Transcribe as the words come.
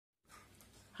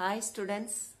Hi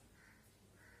students.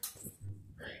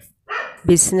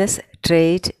 Business,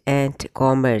 trade and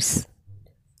commerce.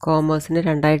 കോമേഴ്സിന്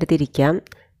രണ്ടായിട്ട് തിരിക്കാം,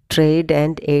 trade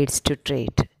and AIDS to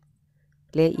trade.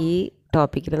 ഈ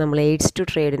ടോപ്പിക്കിൽ നമ്മൾ എയ്ഡ്സ് ടു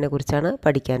ട്രേഡിനെ കുറിച്ചാണ്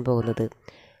പഠിക്കാൻ പോകുന്നത്.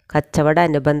 കച്ചവട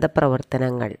അനുബന്ധ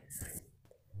പ്രവർത്തനങ്ങൾ.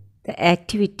 The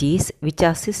activities which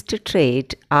assist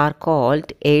trade are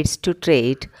called AIDS to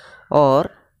trade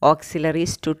or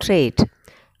auxiliaries to trade.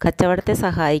 കച്ചവടത്തെ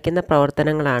സഹായിക്കുന്ന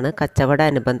പ്രവർത്തനങ്ങളാണ് കച്ചവട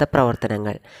അനുബന്ധ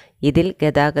പ്രവർത്തനങ്ങൾ. ഇതിൽ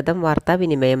ഗതാഗതം,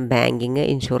 വാർത്താവിനിമയം, ബാങ്കിങ്,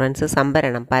 ഇൻഷുറൻസ്,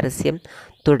 സംഭരണം, പരസ്യം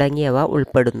തുടങ്ങിയവ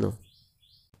ഉൾപ്പെടുന്നു.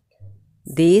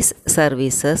 These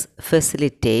services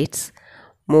facilitates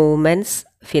movements,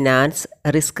 finance,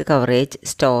 risk coverage,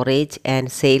 storage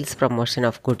and sales promotion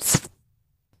of goods.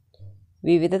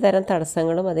 വിവിധ തരം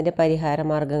തടസ്സങ്ങളും അതിൻ്റെ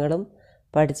പരിഹാരമാർഗങ്ങളും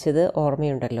പഠിച്ചത്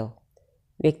ഓർമ്മയുണ്ടല്ലോ.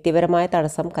 വ്യക്തിപരമായ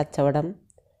തടസ്സം കച്ചവടം,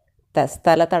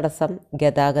 സ്ഥല തടസ്സം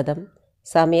ഗതാഗതം,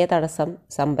 സമയ തടസ്സം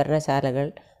സംഭരണശാലകൾ,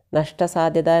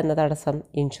 നഷ്ടസാധ്യത എന്ന തടസ്സം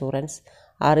ഇൻഷുറൻസ്,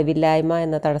 അറിവില്ലായ്മ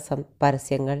എന്ന തടസ്സം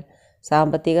പരസ്യങ്ങൾ,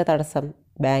 സാമ്പത്തിക തടസ്സം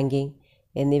ബാങ്കിങ്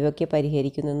എന്നിവയൊക്കെ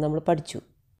പരിഹരിക്കുമെന്ന് നമ്മൾ പഠിച്ചു.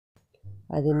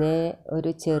 അതിനെ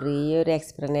ഒരു ചെറിയൊരു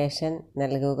എക്സ്പ്ലനേഷൻ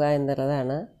നൽകുക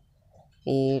എന്നുള്ളതാണ്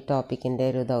ഈ ടോപ്പിക്കിൻ്റെ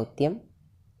ഒരു ദൗത്യം.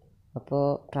 അപ്പോൾ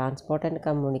ട്രാൻസ്പോർട്ട് ആൻഡ്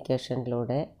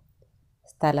കമ്മ്യൂണിക്കേഷനിലൂടെ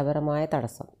സ്ഥലപരമായ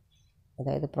തടസ്സം,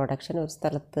 അതായത് പ്രൊഡക്ഷൻ ഒരു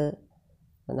സ്ഥലത്ത്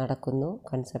നടക്കുന്നു,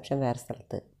 കൺസപ്ഷൻ വേറെ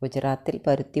സ്ഥലത്ത്. ഗുജറാത്തിൽ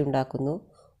പരുത്തി ഉണ്ടാക്കുന്നു,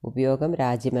 ഉപയോഗം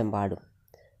രാജ്യമെമ്പാടും.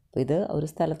 അപ്പോൾ ഇത് ഒരു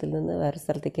സ്ഥലത്തിൽ നിന്ന് വേറെ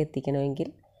സ്ഥലത്തേക്ക് എത്തിക്കണമെങ്കിൽ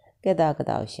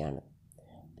ഗതാഗതം ആവശ്യമാണ്.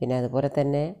 പിന്നെ അതുപോലെ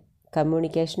തന്നെ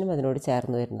കമ്മ്യൂണിക്കേഷനും അതിനോട്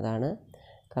ചേർന്ന് വരുന്നതാണ്.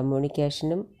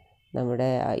 കമ്മ്യൂണിക്കേഷനും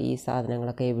നമ്മുടെ ഈ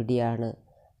സാധനങ്ങളൊക്കെ എവിടെയാണ്,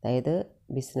 അതായത്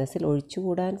ബിസിനസ്സിൽ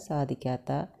ഒഴിച്ചുകൂടാൻ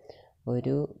സാധിക്കാത്ത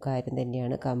ഒരു കാര്യം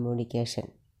തന്നെയാണ് communication.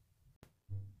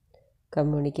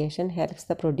 Communication helps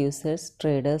the producers,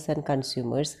 traders and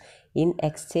consumers in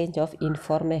exchange of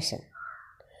information.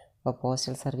 For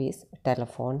postal service,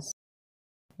 telephones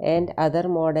and other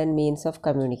modern means of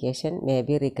communication may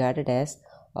be regarded as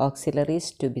auxiliaries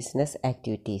to business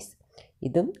activities.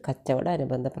 ഇതും കച്ചവട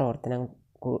അനുബന്ധ പ്രവർത്തനം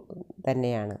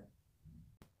തന്നെയാണ്.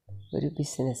 ഒരു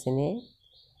ബിസിനസ്സിനെ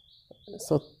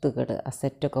സ്വത്തുകൾ,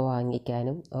 അസറ്റൊക്കെ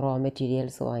വാങ്ങിക്കാനും റോ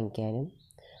മെറ്റീരിയൽസ് വാങ്ങിക്കാനും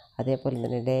അതേപോലെ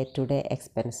തന്നെ ഡേ ടു ഡേ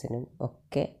എക്സ്പെൻസിനും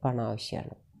ഒക്കെ പണം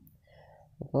ആവശ്യമാണ്.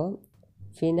 അപ്പോൾ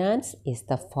finance is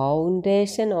the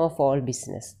foundation of all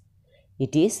business.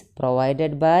 It is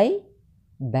provided by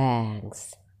banks.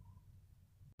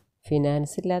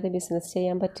 Finance ഇല്ലാതെ ബിസിനസ്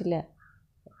ചെയ്യാൻ പറ്റില്ല.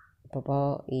 അപ്പോൾ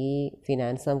ഈ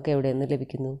ഫിനാൻസ് നമുക്ക് എവിടെ നിന്ന്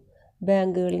ലഭിക്കുന്നു?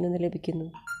 ബാങ്കുകളിൽ നിന്ന് ലഭിക്കുന്നു.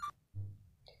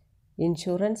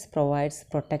 Insurance provides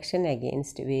protection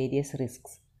against various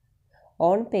risks.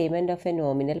 On payment of A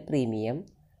nominal premium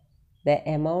the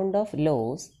amount of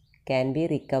loss can be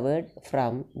recovered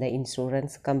from the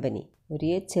insurance company. ഒരു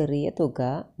ചെറിയ തുക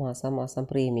മാസം മാസം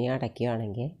പ്രീമിയം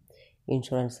അടയ്ക്കുകയാണെങ്കിൽ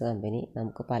ഇൻഷുറൻസ് കമ്പനി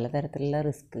നമുക്ക് പലതരത്തിലുള്ള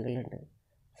റിസ്കുകളുണ്ട്.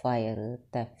 ഫയർ,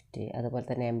 തെഫ്റ്റ്, അതുപോലെ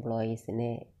തന്നെ എംപ്ലോയീസിന്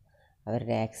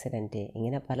അവരുടെ ആക്സിഡൻറ്റ്,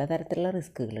 ഇങ്ങനെ പലതരത്തിലുള്ള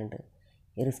റിസ്കുകളുണ്ട്.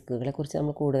 ഈ റിസ്കുകളെക്കുറിച്ച്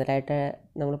നമ്മൾ കൂടുതലായിട്ട്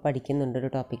നമ്മൾ പഠിക്കുന്നുണ്ട്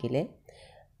ഒരു ടോപ്പിക്കിൽ.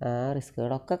 ആ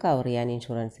റിസ്കുകളൊക്കെ കവർ ചെയ്യാൻ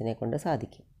ഇൻഷുറൻസിനെ കൊണ്ട്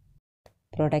സാധിക്കും.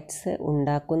 പ്രൊഡക്ട്സ്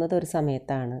ഉണ്ടാക്കുന്നത് ഒരു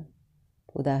സമയത്താണ്.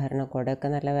 ഉദാഹരണം കുടയൊക്കെ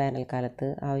നല്ല വേനൽക്കാലത്ത്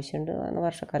ആവശ്യമുണ്ട്,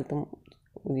 വർഷക്കാലത്തും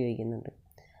ഉപയോഗിക്കുന്നുണ്ട്.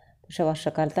 പക്ഷേ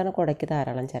വർഷക്കാലത്താണ് കുടയ്ക്ക്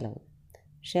ധാരാളം ചിലവ്.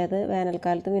 പക്ഷേ അത്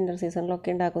വേനൽക്കാലത്തും വിൻ്റർ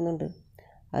സീസണിലൊക്കെ ഉണ്ടാക്കുന്നുണ്ട്.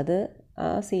 അത് ആ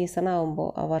സീസൺ ആകുമ്പോൾ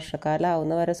ആ വർഷക്കാലം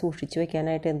ആവുന്ന വരെ സൂക്ഷിച്ച്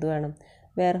വയ്ക്കാനായിട്ട് എന്ത് വേണം?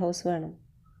 വെയർ ഹൗസ് വേണം.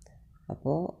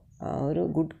 അപ്പോൾ ആ ഒരു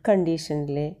ഗുഡ്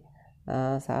കണ്ടീഷനിൽ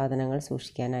സാധനങ്ങൾ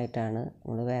സൂക്ഷിക്കാനായിട്ടാണ്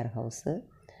നമ്മൾ വെയർ ഹൗസ്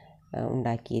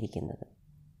ഉണ്ടാക്കിയിരിക്കുന്നത്.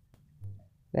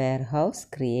 Wear house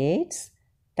creates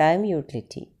time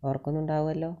utility.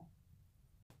 ഓർക്കുന്നുണ്ടാവുമല്ലോ.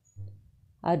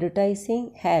 Advertising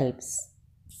helps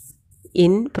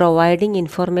in providing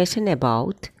information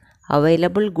about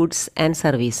available goods and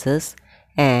services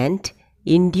and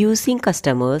inducing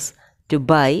customers to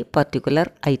by particular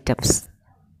items.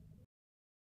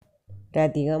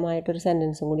 ഒരധികമായിട്ടൊരു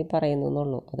സെൻറ്റൻസും കൂടി പറയുന്നു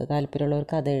എന്നുള്ളൂ. അത്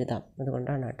താല്പര്യമുള്ളവർക്ക് അത് എഴുതാം.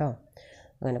 അതുകൊണ്ടാണ് കേട്ടോ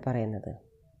അങ്ങനെ പറയുന്നത്.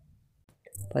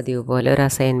 പതിവ് പോലെ ഒരു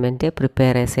assignment: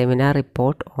 prepare A seminar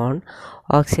report on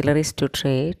auxiliaries to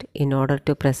trade in order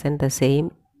to present the same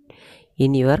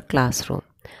in your class room.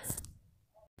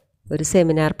 ഒരു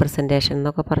സെമിനാർ പ്രസൻറ്റേഷൻ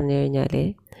എന്നൊക്കെ പറഞ്ഞു കഴിഞ്ഞാൽ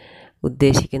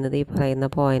ഉദ്ദേശിക്കുന്നത് ഈ പറയുന്ന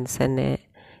പോയിൻറ്റ്സ് തന്നെ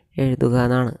എഴുതുക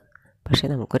എന്നാണ്. പക്ഷേ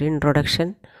നമുക്കൊരു ഇൻട്രൊഡക്ഷൻ,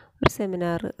 ഒരു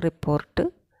സെമിനാർ റിപ്പോർട്ട്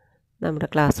നമ്മുടെ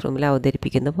ക്ലാസ് റൂമിൽ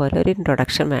അവതരിപ്പിക്കുന്ന പോലെ ഒരു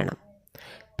ഇൻട്രൊഡക്ഷൻ വേണം.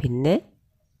 പിന്നെ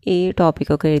ഈ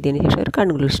ടോപ്പിക്കൊക്കെ എഴുതിയതിന് ശേഷം ഒരു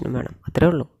കൺക്ലൂഷനും വേണം. അത്രേ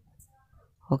ഉള്ളൂ.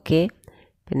 ഓക്കെ.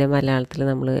 പിന്നെ മലയാളത്തിൽ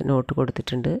നമ്മൾ നോട്ട്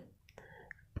കൊടുത്തിട്ടുണ്ട്,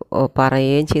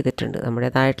 പറയുകയും ചെയ്തിട്ടുണ്ട്.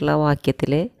 നമ്മുടേതായിട്ടുള്ള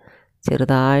വാക്യത്തിൽ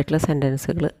ചെറുതായിട്ടുള്ള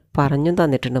സെൻറ്റൻസുകൾ പറഞ്ഞും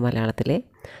തന്നിട്ടുണ്ട് മലയാളത്തിൽ.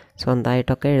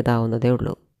 സ്വന്തമായിട്ടൊക്കെ എഴുതാവുന്നതേ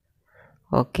ഉള്ളൂ.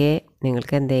 ഓക്കെ,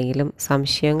 നിങ്ങൾക്ക് എന്തെങ്കിലും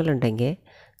സംശയങ്ങളുണ്ടെങ്കിൽ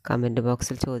കമൻറ്റ്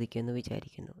ബോക്സിൽ ചോദിക്കുമെന്ന്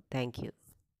വിചാരിക്കുന്നു. Thank you.